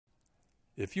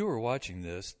If you are watching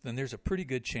this, then there's a pretty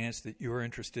good chance that you are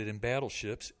interested in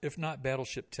battleships, if not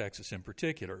Battleship Texas in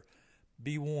particular.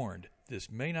 Be warned,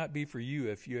 this may not be for you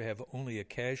if you have only a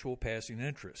casual passing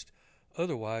interest.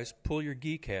 Otherwise, pull your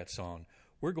geek hats on.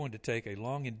 We're going to take a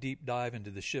long and deep dive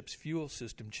into the ship's fuel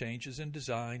system changes and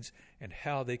designs and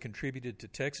how they contributed to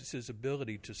Texas's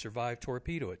ability to survive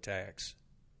torpedo attacks.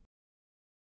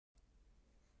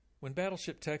 When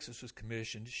Battleship Texas was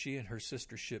commissioned, she and her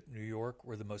sister ship New York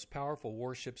were the most powerful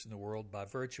warships in the world by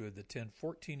virtue of the 10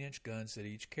 14-inch guns that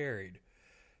each carried.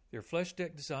 Their flush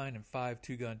deck design and 5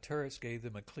 two-gun turrets gave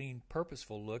them a clean,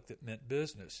 purposeful look that meant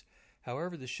business.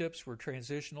 However, the ships were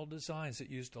transitional designs that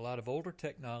used a lot of older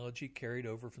technology carried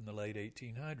over from the late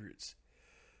 1800s.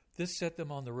 This set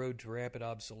them on the road to rapid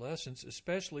obsolescence,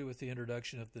 especially with the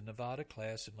introduction of the Nevada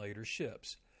class and later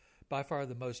ships. By far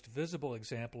the most visible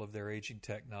example of their aging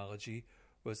technology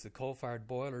was the coal-fired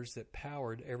boilers that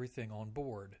powered everything on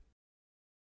board.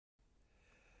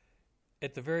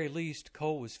 At the very least,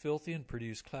 coal was filthy and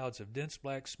produced clouds of dense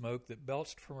black smoke that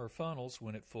belched from her funnels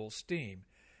when at full steam.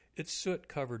 Its soot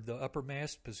covered the upper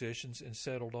mast positions and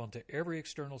settled onto every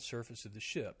external surface of the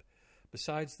ship.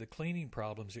 Besides the cleaning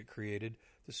problems it created,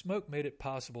 the smoke made it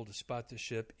possible to spot the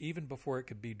ship even before it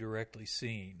could be directly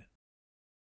seen.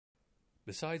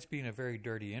 Besides being a very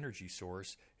dirty energy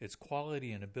source, its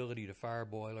quality and ability to fire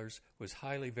boilers was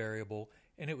highly variable,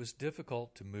 and it was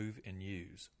difficult to move and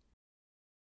use.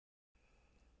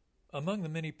 Among the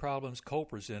many problems coal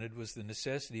presented was the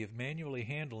necessity of manually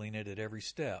handling it at every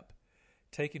step.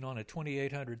 Taking on a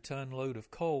 2,800-ton load of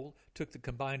coal took the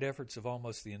combined efforts of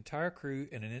almost the entire crew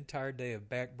and an entire day of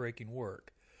back-breaking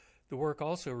work. The work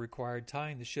also required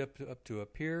tying the ship up to a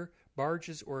pier,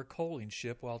 barges, or a coaling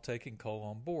ship while taking coal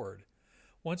on board.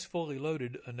 Once fully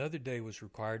loaded, another day was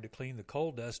required to clean the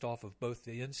coal dust off of both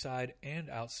the inside and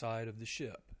outside of the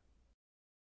ship.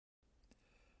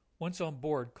 Once on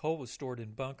board, coal was stored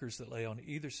in bunkers that lay on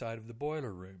either side of the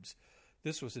boiler rooms.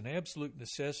 This was an absolute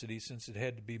necessity since it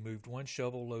had to be moved one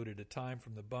shovel load at a time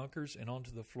from the bunkers and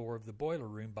onto the floor of the boiler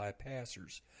room by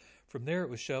passers. From there it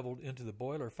was shoveled into the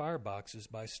boiler fireboxes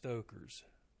by stokers.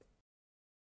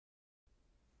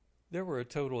 There were a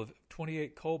total of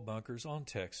 28 coal bunkers on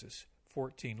Texas.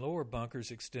 14 lower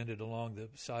bunkers extended along the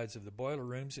sides of the boiler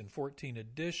rooms, and 14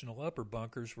 additional upper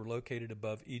bunkers were located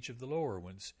above each of the lower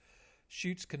ones.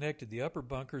 Chutes connected the upper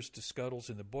bunkers to scuttles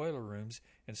in the boiler rooms,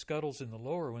 and scuttles in the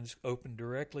lower ones opened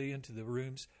directly into the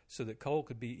rooms so that coal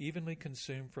could be evenly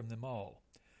consumed from them all.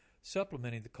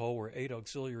 Supplementing the coal were 8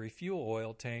 auxiliary fuel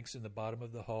oil tanks in the bottom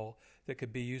of the hull that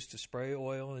could be used to spray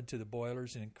oil into the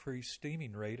boilers and increase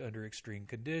steaming rate under extreme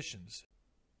conditions.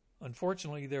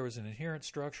 Unfortunately, there was an inherent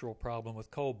structural problem with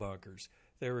coal bunkers.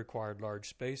 They required large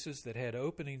spaces that had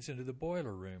openings into the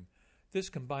boiler room.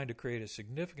 This combined to create a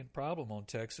significant problem on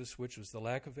Texas, which was the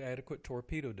lack of adequate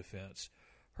torpedo defense.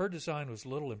 Her design was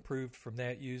little improved from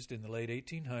that used in the late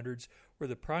 1800s, where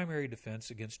the primary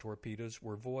defense against torpedoes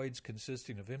were voids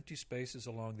consisting of empty spaces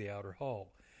along the outer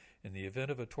hull. In the event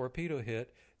of a torpedo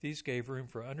hit, these gave room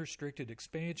for unrestricted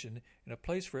expansion and a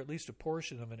place for at least a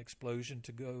portion of an explosion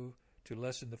to go to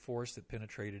lessen the force that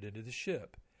penetrated into the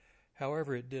ship.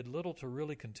 However, it did little to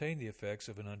really contain the effects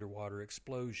of an underwater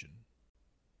explosion.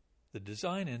 The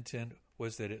design intent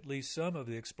was that at least some of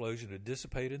the explosion would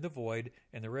dissipate in the void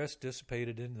and the rest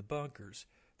dissipated in the bunkers.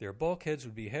 Their bulkheads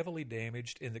would be heavily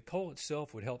damaged, and the coal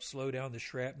itself would help slow down the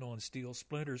shrapnel and steel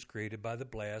splinters created by the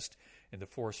blast, and the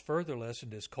force further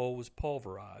lessened as coal was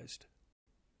pulverized.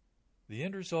 The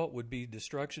end result would be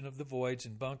destruction of the voids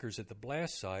and bunkers at the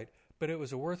blast site, but it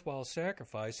was a worthwhile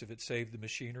sacrifice if it saved the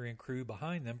machinery and crew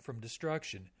behind them from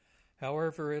destruction.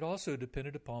 However, it also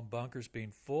depended upon bunkers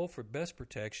being full for best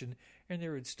protection, and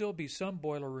there would still be some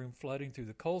boiler room flooding through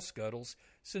the coal scuttles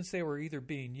since they were either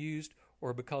being used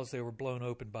or because they were blown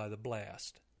open by the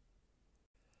blast.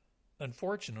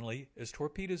 Unfortunately, as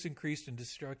torpedoes increased in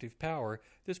destructive power,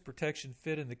 this protection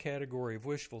fit in the category of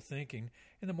wishful thinking,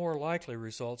 and the more likely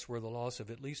results were the loss of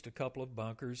at least a couple of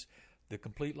bunkers, the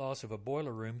complete loss of a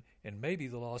boiler room, and maybe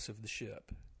the loss of the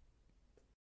ship.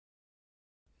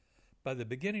 By the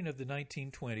beginning of the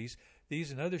 1920s,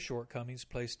 these and other shortcomings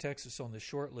placed Texas on the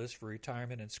short list for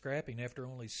retirement and scrapping after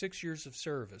only 6 years of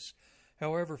service.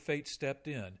 However, fate stepped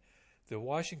in. The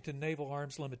Washington Naval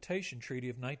Arms Limitation Treaty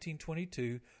of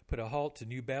 1922 put a halt to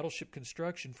new battleship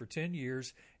construction for 10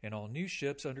 years, and all new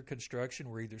ships under construction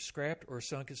were either scrapped or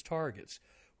sunk as targets.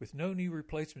 With no new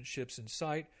replacement ships in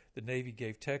sight, the Navy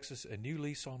gave Texas a new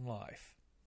lease on life.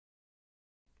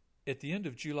 At the end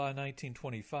of July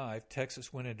 1925,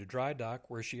 Texas went into dry dock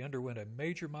where she underwent a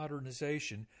major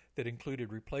modernization that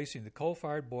included replacing the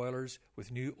coal-fired boilers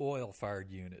with new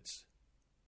oil-fired units.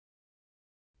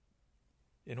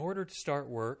 In order to start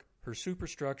work, her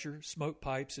superstructure, smoke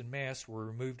pipes, and masts were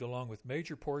removed along with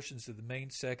major portions of the main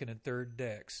second and third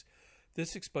decks.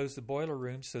 This exposed the boiler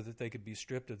rooms so that they could be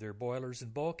stripped of their boilers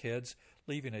and bulkheads,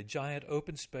 leaving a giant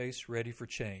open space ready for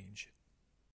change.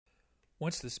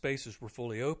 Once the spaces were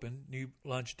fully open, new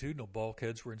longitudinal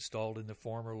bulkheads were installed in the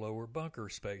former lower bunker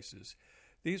spaces.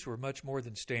 These were much more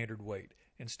than standard weight.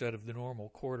 Instead of the normal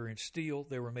quarter-inch steel,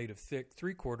 they were made of thick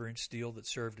 3/4-inch steel that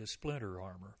served as splinter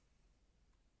armor.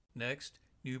 Next,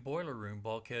 new boiler room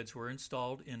bulkheads were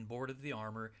installed inboard of the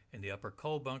armor, and the upper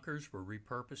coal bunkers were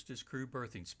repurposed as crew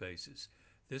berthing spaces.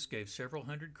 This gave several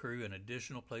hundred crew an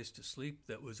additional place to sleep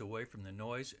that was away from the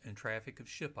noise and traffic of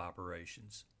ship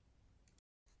operations.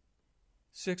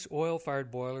 6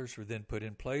 oil-fired boilers were then put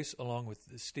in place along with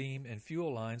the steam and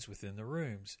fuel lines within the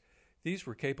rooms. These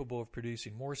were capable of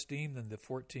producing more steam than the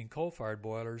 14 coal-fired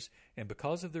boilers, and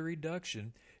because of the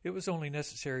reduction, it was only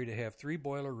necessary to have 3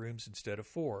 boiler rooms instead of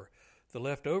 4. The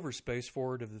leftover space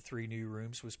forward of the 3 new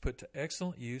rooms was put to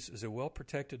excellent use as a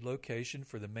well-protected location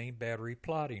for the main battery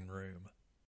plotting room.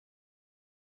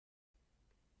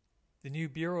 The new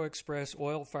Bureau Express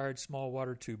oil-fired small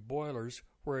water tube boilers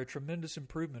were a tremendous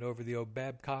improvement over the old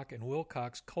Babcock and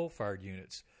Wilcox coal-fired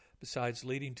units. Besides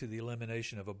leading to the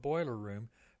elimination of a boiler room,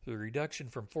 the reduction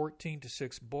from 14 to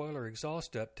 6 boiler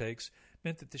exhaust uptakes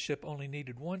meant that the ship only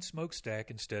needed 1 smokestack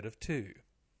instead of 2.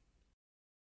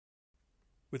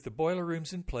 With the boiler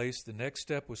rooms in place, the next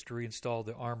step was to reinstall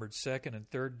the armored second and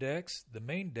third decks, the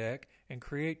main deck, and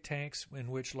create tanks in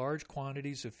which large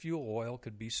quantities of fuel oil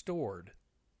could be stored.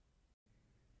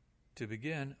 To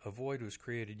begin, a void was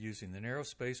created using the narrow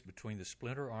space between the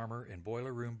splinter armor and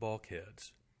boiler room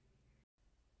bulkheads.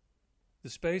 The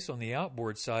space on the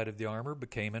outboard side of the armor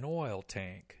became an oil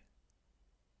tank.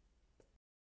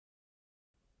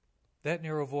 That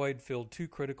narrow void filled 2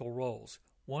 critical roles.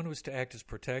 One was to act as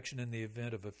protection in the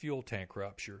event of a fuel tank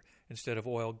rupture. Instead of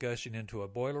oil gushing into a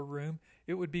boiler room,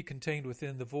 it would be contained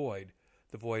within the void.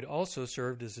 The void also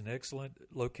served as an excellent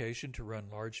location to run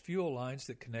large fuel lines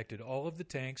that connected all of the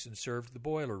tanks and served the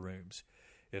boiler rooms.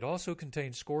 It also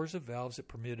contained scores of valves that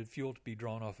permitted fuel to be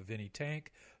drawn off of any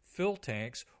tank, fill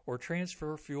tanks, or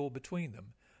transfer fuel between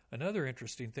them. Another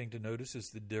interesting thing to notice is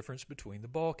the difference between the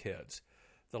bulkheads.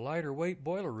 The lighter weight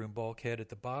boiler room bulkhead at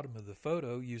the bottom of the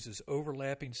photo uses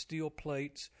overlapping steel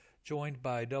plates joined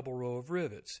by a double row of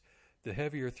rivets. The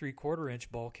heavier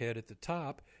 3/4-inch bulkhead at the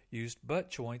top used butt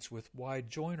joints with wide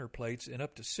joiner plates and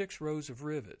up to 6 rows of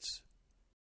rivets.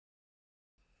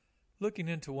 Looking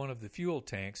into one of the fuel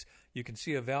tanks, you can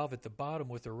see a valve at the bottom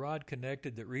with a rod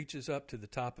connected that reaches up to the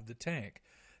top of the tank.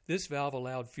 This valve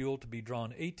allowed fuel to be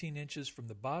drawn 18 inches from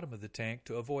the bottom of the tank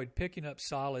to avoid picking up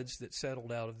solids that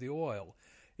settled out of the oil.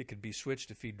 It could be switched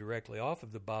to feed directly off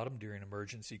of the bottom during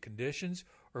emergency conditions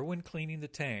or when cleaning the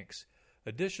tanks.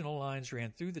 Additional lines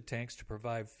ran through the tanks to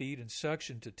provide feed and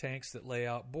suction to tanks that lay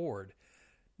outboard.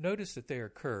 Notice that they are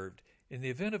curved. In the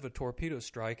event of a torpedo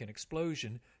strike and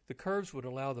explosion, the curves would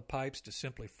allow the pipes to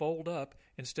simply fold up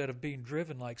instead of being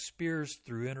driven like spears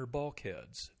through inner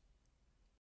bulkheads.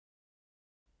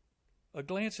 A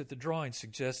glance at the drawing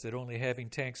suggests that only having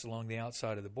tanks along the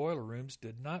outside of the boiler rooms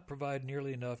did not provide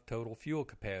nearly enough total fuel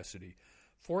capacity.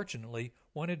 Fortunately,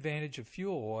 one advantage of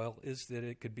fuel oil is that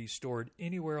it could be stored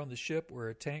anywhere on the ship where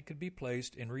a tank could be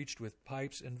placed and reached with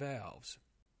pipes and valves.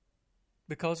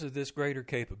 Because of this greater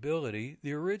capability,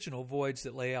 the original voids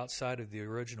that lay outside of the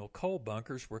original coal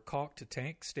bunkers were caulked to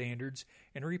tank standards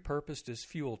and repurposed as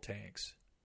fuel tanks.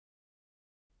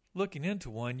 Looking into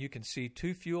one, you can see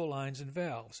 2 fuel lines and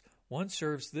valves. One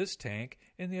serves this tank,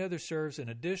 and the other serves an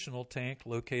additional tank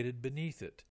located beneath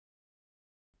it.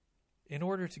 In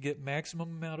order to get maximum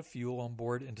amount of fuel on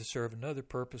board and to serve another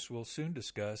purpose we'll soon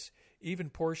discuss, even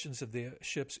portions of the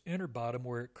ship's inner bottom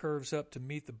where it curves up to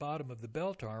meet the bottom of the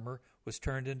belt armor was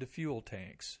turned into fuel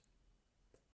tanks.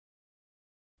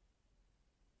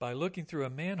 By looking through a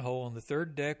manhole on the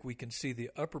third deck, we can see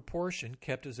the upper portion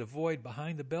kept as a void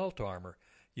behind the belt armor.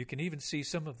 You can even see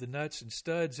some of the nuts and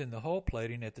studs in the hull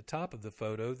plating at the top of the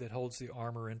photo that holds the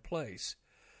armor in place.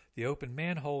 The open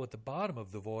manhole at the bottom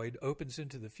of the void opens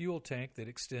into the fuel tank that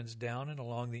extends down and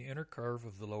along the inner curve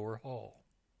of the lower hull.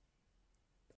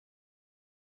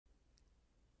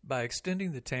 By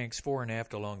extending the tanks fore and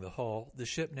aft along the hull, the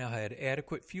ship now had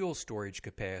adequate fuel storage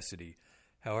capacity.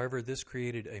 However, this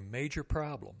created a major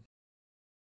problem.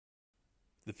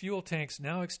 The fuel tanks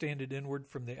now extended inward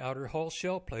from the outer hull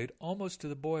shell plate almost to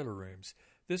the boiler rooms.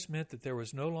 This meant that there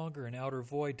was no longer an outer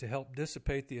void to help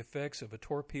dissipate the effects of a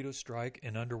torpedo strike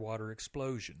and underwater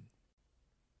explosion.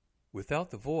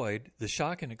 Without the void, the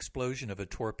shock and explosion of a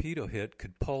torpedo hit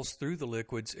could pulse through the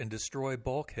liquids and destroy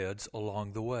bulkheads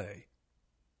along the way.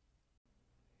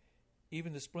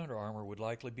 Even the splinter armor would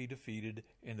likely be defeated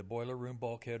and the boiler room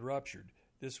bulkhead ruptured.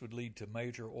 This would lead to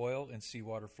major oil and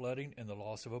seawater flooding and the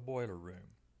loss of a boiler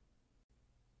room.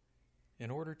 In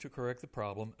order to correct the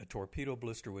problem, a torpedo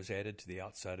blister was added to the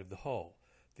outside of the hull.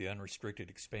 The unrestricted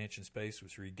expansion space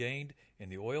was regained,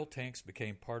 and the oil tanks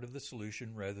became part of the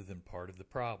solution rather than part of the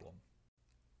problem.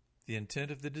 The intent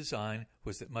of the design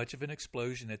was that much of an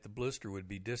explosion at the blister would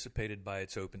be dissipated by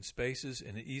its open spaces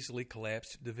and easily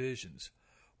collapsed divisions.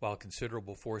 While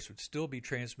considerable force would still be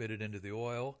transmitted into the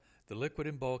oil, the liquid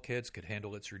in bulkheads could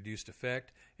handle its reduced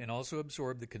effect and also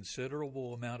absorb the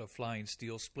considerable amount of flying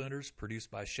steel splinters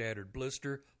produced by shattered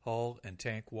blister, hull, and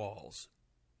tank walls.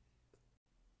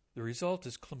 The result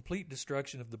is complete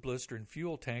destruction of the blister and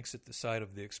fuel tanks at the site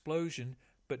of the explosion,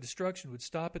 but destruction would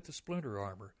stop at the splinter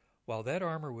armor. While that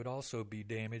armor would also be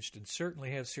damaged and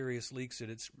certainly have serious leaks at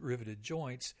its riveted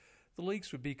joints, the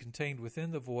leaks would be contained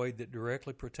within the void that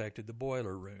directly protected the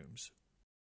boiler rooms.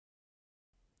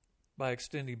 By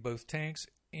extending both tanks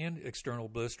and external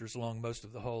blisters along most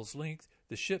of the hull's length,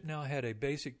 the ship now had a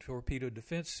basic torpedo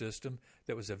defense system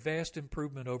that was a vast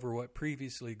improvement over what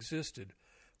previously existed.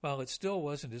 While it still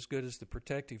wasn't as good as the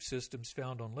protective systems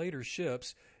found on later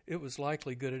ships, it was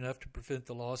likely good enough to prevent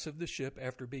the loss of the ship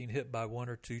after being hit by 1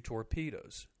 or 2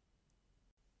 torpedoes.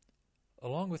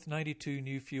 Along with 92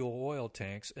 new fuel oil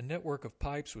tanks, a network of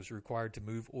pipes was required to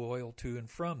move oil to and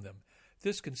from them.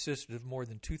 This consisted of more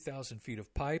than 2,000 feet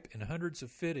of pipe and hundreds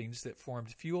of fittings that formed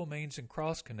fuel mains and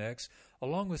cross-connects,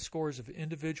 along with scores of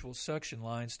individual suction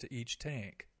lines to each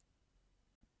tank.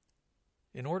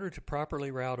 In order to properly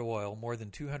route oil, more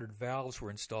than 200 valves were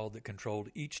installed that controlled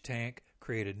each tank,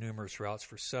 created numerous routes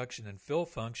for suction and fill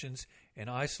functions, and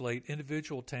isolate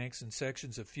individual tanks and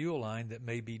sections of fuel line that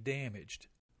may be damaged.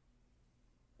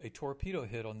 A torpedo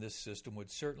hit on this system would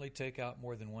certainly take out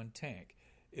more than one tank.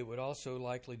 It would also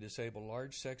likely disable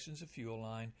large sections of fuel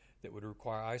line that would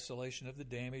require isolation of the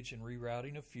damage and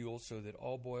rerouting of fuel so that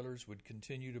all boilers would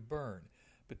continue to burn.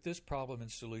 But this problem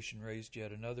and solution raised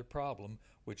yet another problem,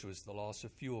 which was the loss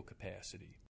of fuel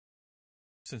capacity.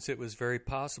 Since it was very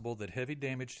possible that heavy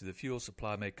damage to the fuel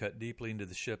supply may cut deeply into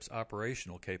the ship's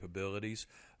operational capabilities,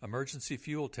 emergency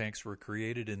fuel tanks were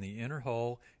created in the inner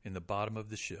hull in the bottom of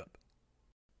the ship.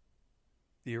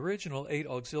 The original 8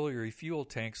 auxiliary fuel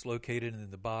tanks located in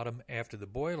the bottom after the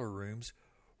boiler rooms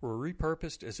were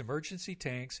repurposed as emergency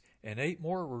tanks, and 8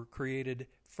 more were created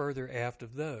further aft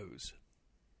of those.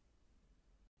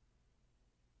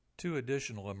 2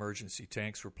 additional emergency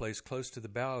tanks were placed close to the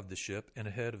bow of the ship and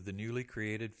ahead of the newly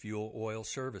created fuel oil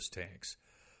service tanks.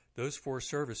 Those 4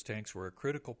 service tanks were a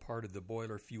critical part of the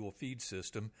boiler fuel feed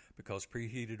system because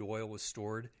preheated oil was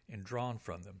stored and drawn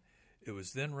from them. It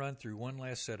was then run through one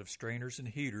last set of strainers and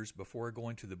heaters before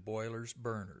going to the boiler's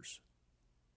burners.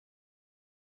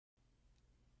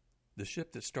 The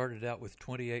ship that started out with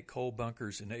 28 coal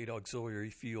bunkers and 8 auxiliary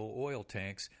fuel oil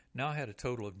tanks now had a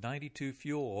total of 92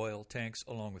 fuel oil tanks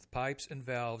along with pipes and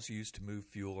valves used to move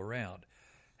fuel around.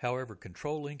 However,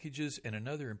 control linkages and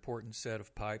another important set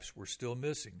of pipes were still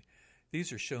missing.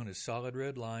 These are shown as solid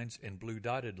red lines and blue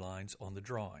dotted lines on the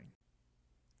drawing.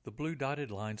 The blue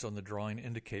dotted lines on the drawing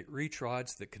indicate reach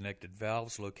rods that connected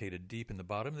valves located deep in the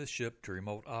bottom of the ship to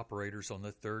remote operators on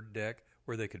the third deck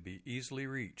where they could be easily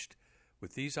reached.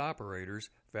 With these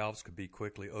operators, valves could be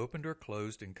quickly opened or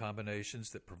closed in combinations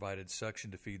that provided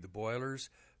suction to feed the boilers,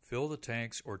 fill the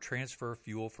tanks, or transfer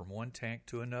fuel from one tank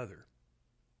to another.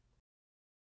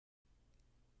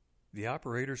 The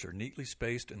operators are neatly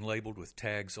spaced and labeled with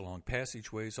tags along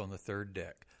passageways on the third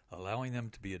deck, allowing them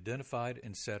to be identified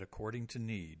and set according to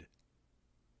need.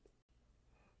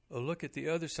 A look at the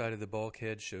other side of the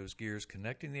bulkhead shows gears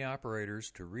connecting the operators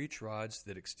to reach rods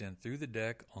that extend through the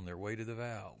deck on their way to the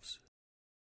valves.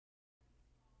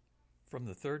 From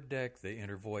the third deck, they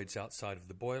enter voids outside of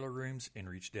the boiler rooms and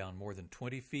reach down more than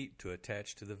 20 feet to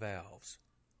attach to the valves.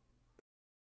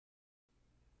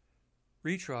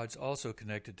 Reach rods also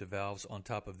connected to valves on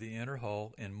top of the inner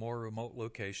hull in more remote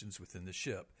locations within the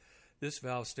ship. This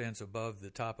valve stands above the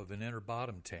top of an inner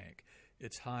bottom tank.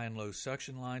 Its high and low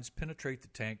suction lines penetrate the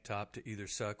tank top to either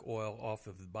suck oil off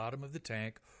of the bottom of the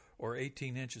tank or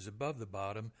 18 inches above the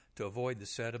bottom to avoid the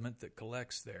sediment that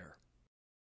collects there.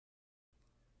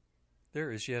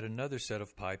 There is yet another set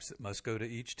of pipes that must go to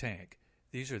each tank.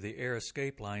 These are the air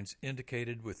escape lines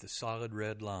indicated with the solid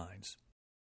red lines.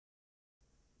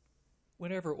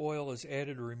 Whenever oil is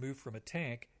added or removed from a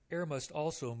tank, air must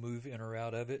also move in or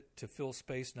out of it to fill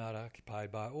space not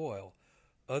occupied by oil.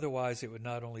 Otherwise, it would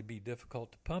not only be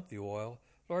difficult to pump the oil,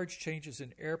 large changes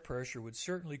in air pressure would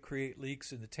certainly create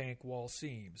leaks in the tank wall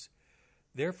seams.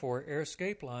 Therefore, air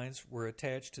escape lines were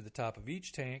attached to the top of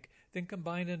each tank, then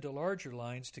combined into larger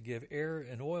lines to give air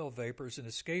and oil vapors an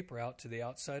escape route to the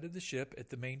outside of the ship at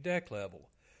the main deck level.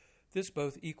 This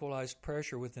both equalized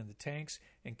pressure within the tanks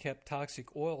and kept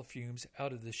toxic oil fumes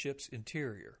out of the ship's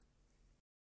interior.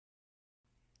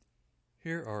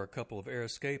 Here are a couple of air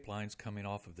escape lines coming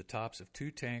off of the tops of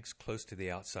two tanks close to the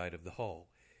outside of the hull.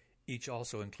 Each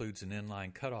also includes an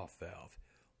inline cutoff valve.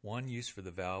 One use for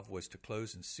the valve was to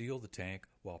close and seal the tank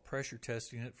while pressure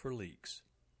testing it for leaks.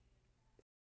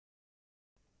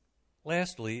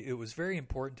 Lastly, it was very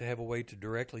important to have a way to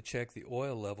directly check the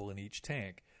oil level in each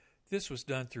tank. This was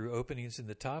done through openings in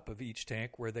the top of each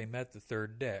tank where they met the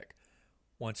third deck.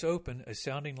 Once open, a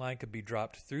sounding line could be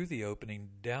dropped through the opening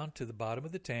down to the bottom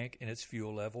of the tank and its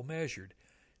fuel level measured.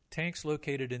 Tanks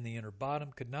located in the inner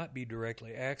bottom could not be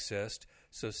directly accessed,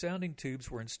 so sounding tubes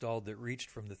were installed that reached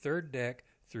from the third deck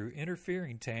through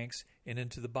interfering tanks and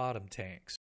into the bottom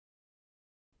tanks.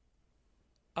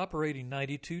 Operating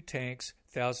 92 tanks,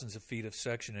 thousands of feet of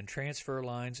suction and transfer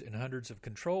lines, and hundreds of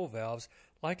control valves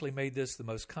likely made this the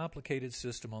most complicated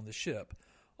system on the ship.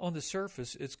 On the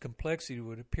surface, its complexity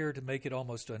would appear to make it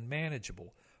almost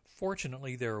unmanageable.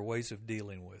 Fortunately, there are ways of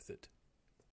dealing with it.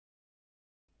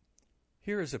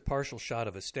 Here is a partial shot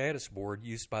of a status board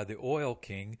used by the Oil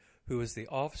King, who is the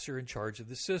officer in charge of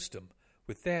the system.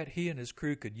 With that, he and his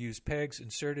crew could use pegs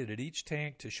inserted at each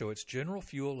tank to show its general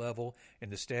fuel level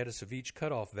and the status of each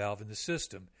cutoff valve in the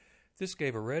system. This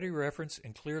gave a ready reference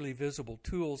and clearly visible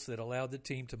tools that allowed the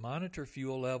team to monitor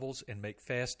fuel levels and make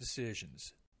fast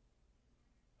decisions.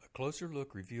 A closer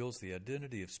look reveals the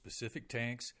identity of specific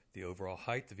tanks, the overall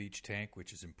height of each tank,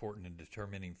 which is important in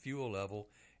determining fuel level,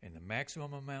 and the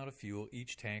maximum amount of fuel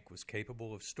each tank was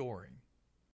capable of storing.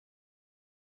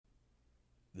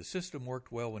 The system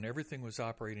worked well when everything was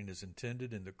operating as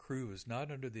intended and the crew was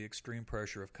not under the extreme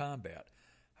pressure of combat.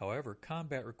 However,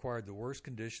 combat required the worst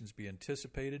conditions be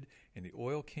anticipated, and the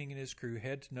Oil King and his crew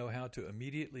had to know how to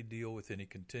immediately deal with any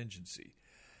contingency.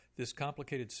 This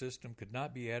complicated system could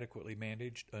not be adequately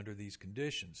managed under these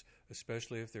conditions,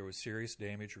 especially if there was serious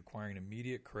damage requiring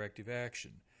immediate corrective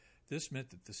action. This meant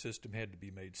that the system had to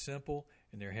be made simple,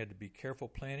 and there had to be careful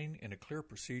planning and a clear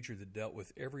procedure that dealt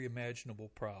with every imaginable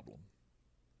problem.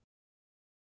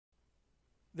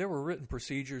 There were written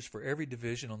procedures for every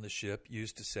division on the ship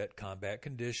used to set combat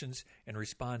conditions and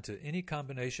respond to any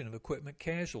combination of equipment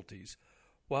casualties.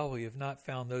 While we have not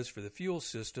found those for the fuel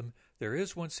system, there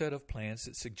is one set of plans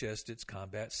that suggest its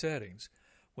combat settings.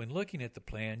 When looking at the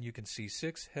plan, you can see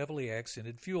 6 heavily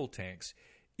accented fuel tanks.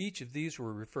 Each of these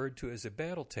were referred to as a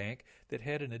battle tank that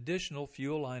had an additional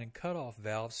fuel line and cutoff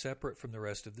valve separate from the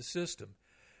rest of the system.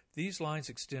 These lines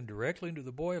extend directly into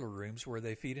the boiler rooms where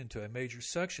they feed into a major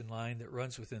suction line that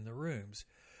runs within the rooms.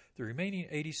 The remaining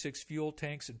 86 fuel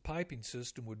tanks and piping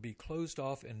system would be closed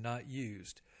off and not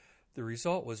used. The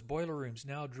result was boiler rooms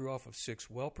now drew off of 6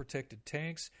 well-protected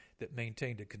tanks that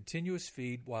maintained a continuous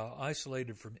feed while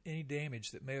isolated from any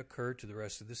damage that may occur to the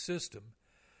rest of the system.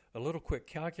 A little quick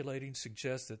calculating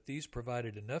suggests that these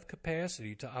provided enough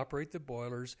capacity to operate the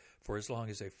boilers for as long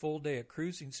as a full day at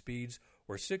cruising speeds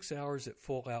or 6 hours at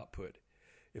full output.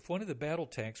 If one of the battle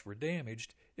tanks were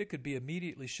damaged, it could be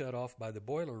immediately shut off by the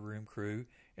boiler room crew,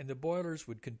 and the boilers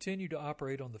would continue to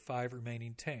operate on the 5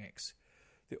 remaining tanks.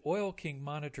 The Oil King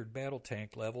monitored battle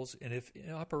tank levels, and if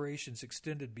operations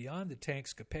extended beyond the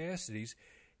tank's capacities,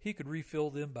 he could refill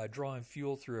them by drawing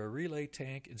fuel through a relay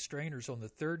tank and strainers on the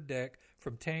third deck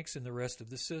from tanks in the rest of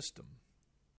the system.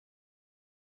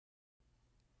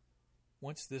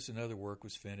 Once this and other work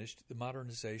was finished, the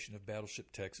modernization of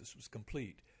Battleship Texas was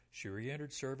complete. She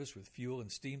re-entered service with fuel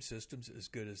and steam systems as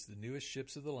good as the newest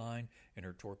ships of the line, and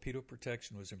her torpedo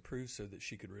protection was improved so that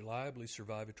she could reliably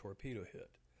survive a torpedo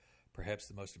hit. Perhaps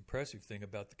the most impressive thing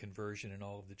about the conversion and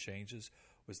all of the changes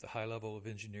was the high level of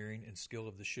engineering and skill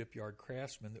of the shipyard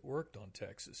craftsmen that worked on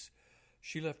Texas.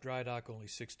 She left dry dock only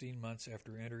 16 months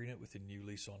after entering it with a new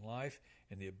lease on life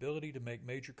and the ability to make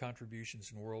major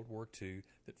contributions in World War II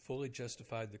that fully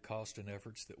justified the cost and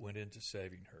efforts that went into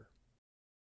saving her.